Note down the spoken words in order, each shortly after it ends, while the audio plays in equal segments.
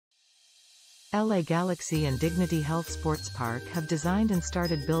LA Galaxy and Dignity Health Sports Park have designed and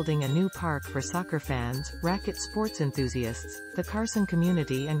started building a new park for soccer fans, racket sports enthusiasts, the Carson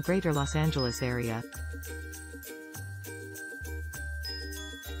community and Greater Los Angeles area.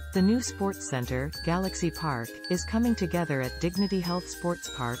 The new sports center, Galaxy Park, is coming together at Dignity Health Sports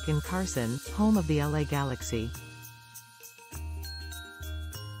Park in Carson, home of the LA Galaxy.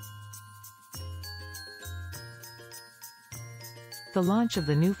 The launch of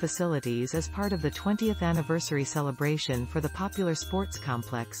the new facilities is part of the 20th anniversary celebration for the popular sports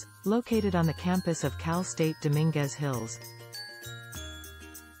complex, located on the campus of Cal State Dominguez Hills.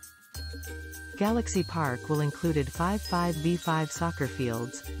 Galaxy Park will include 5 5v5 soccer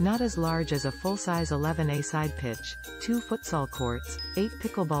fields, not as large as a full-size 11A side pitch, 2 futsal courts, 8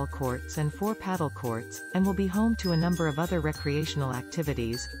 pickleball courts and 4 paddle courts, and will be home to a number of other recreational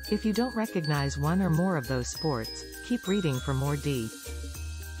activities. If you don't recognize one or more of those sports, keep reading for more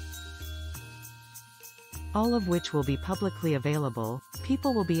all of which will be publicly available.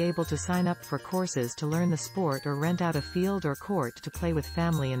 People will be able to sign up for courses to learn the sport or rent out a field or court to play with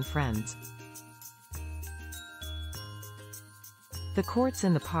family and friends. The courts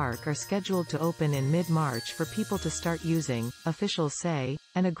in the park are scheduled to open in mid-March for people to start using, officials say,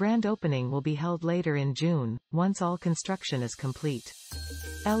 and a grand opening will be held later in June, once all construction is complete.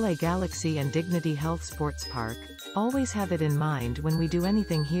 LA Galaxy and Dignity Health Sports Park. Always have it in mind when we do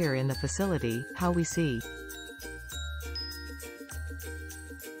anything here in the facility, how we see.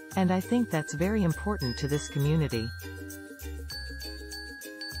 And I think that's very important to this community.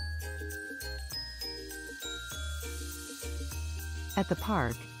 At the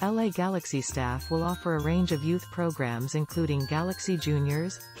park, LA Galaxy staff will offer a range of youth programs including Galaxy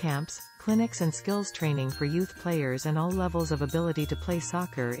Juniors, camps, clinics and skills training for youth players and all levels of ability to play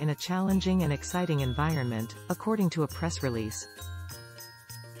soccer in a challenging and exciting environment, according to a press release.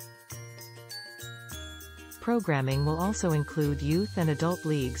 Programming will also include youth and adult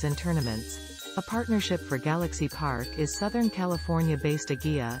leagues and tournaments. A partnership for Galaxy Park is Southern California-based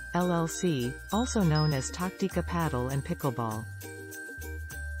AGIA, LLC, also known as Taktika Padel and Pickleball.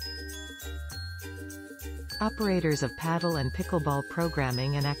 Operators of paddle and pickleball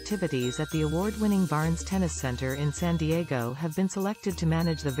programming and activities at the award-winning Barnes Tennis Center in San Diego have been selected to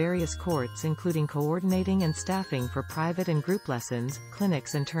manage the various courts, including coordinating and staffing for private and group lessons,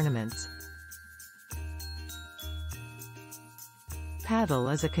 clinics and tournaments. Paddle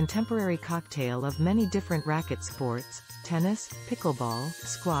is a contemporary cocktail of many different racket sports: tennis, pickleball,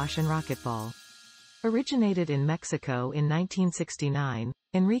 squash and racquetball. Originated in Mexico in 1969,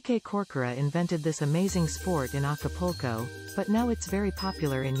 Enrique Corcuera invented this amazing sport in Acapulco, but now it's very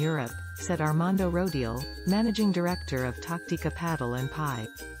popular in Europe, said Armando Rodiel, managing director of Taktika Padel and Pickleball.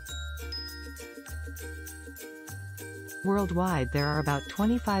 Worldwide there are about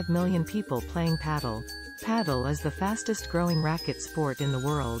 25 million people playing paddle. Paddle is the fastest growing racket sport in the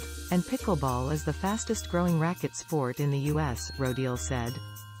world, and pickleball is the fastest growing racket sport in the US, Rodiel said.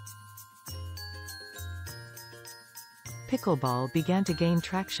 Pickleball began to gain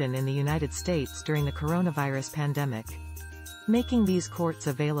traction in the United States during the coronavirus pandemic. Making these courts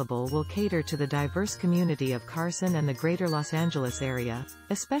available will cater to the diverse community of Carson and the Greater Los Angeles area,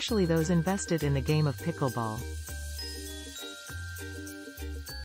 especially those invested in the game of pickleball.